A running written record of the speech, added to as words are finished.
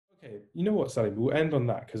Okay, you know what, Salim? We'll end on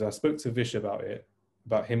that because I spoke to Vish about it,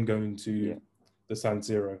 about him going Yeah. to the San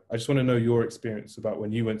Siro. I just want to know your experience about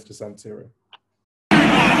when you went to the San Siro.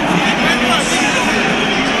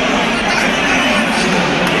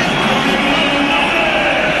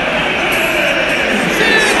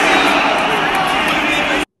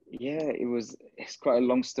 Yeah, it's quite a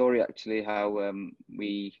long story actually how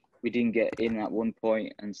we didn't get in at one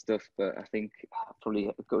point and stuff, but I think I'll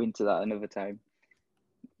probably go into that another time.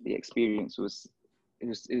 The experience was it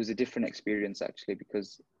was a different experience actually,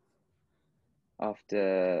 because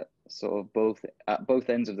after sort of both at both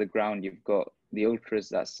ends of the ground you've got the ultras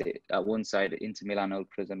that sit at one side, Inter Milan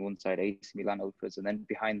ultras, and one side AC Milan ultras, and then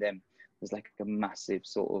behind them there's like a massive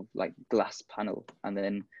sort of like glass panel, and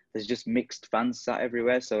then there's just mixed fans sat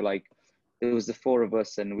everywhere. So like it was the four of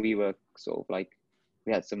us, and we were sort of like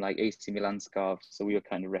we had some like AC Milan scarves, so we were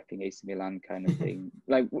kind of repping AC Milan kind of thing.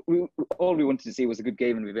 Like all we wanted to see was a good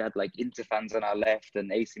game, and we had like Inter fans on our left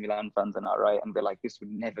and AC Milan fans on our right, and we're like, this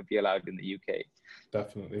would never be allowed in the UK.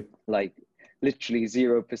 Definitely. Like literally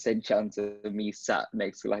 0% chance of me sat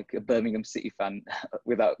next to like a Birmingham City fan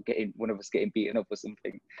without getting one of us getting beaten up or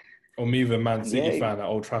something. Or me, the Man And City yeah, fan at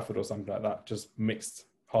Old Trafford or something like that, just mixed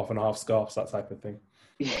half and half scarves, that type of thing.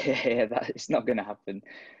 yeah, that it's not going to happen.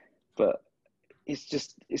 But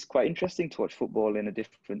it's quite interesting to watch football in a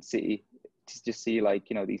different city, to just see like,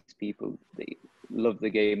 you know, these people, they love the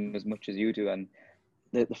game as much as you do, and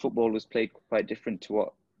the football was played quite different to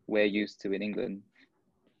what we're used to in England.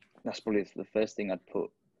 That's probably the first thing I'd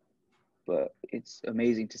put. But it's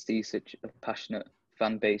amazing to see such a passionate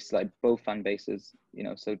fan base, like both fan bases, you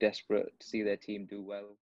know, so desperate to see their team do well.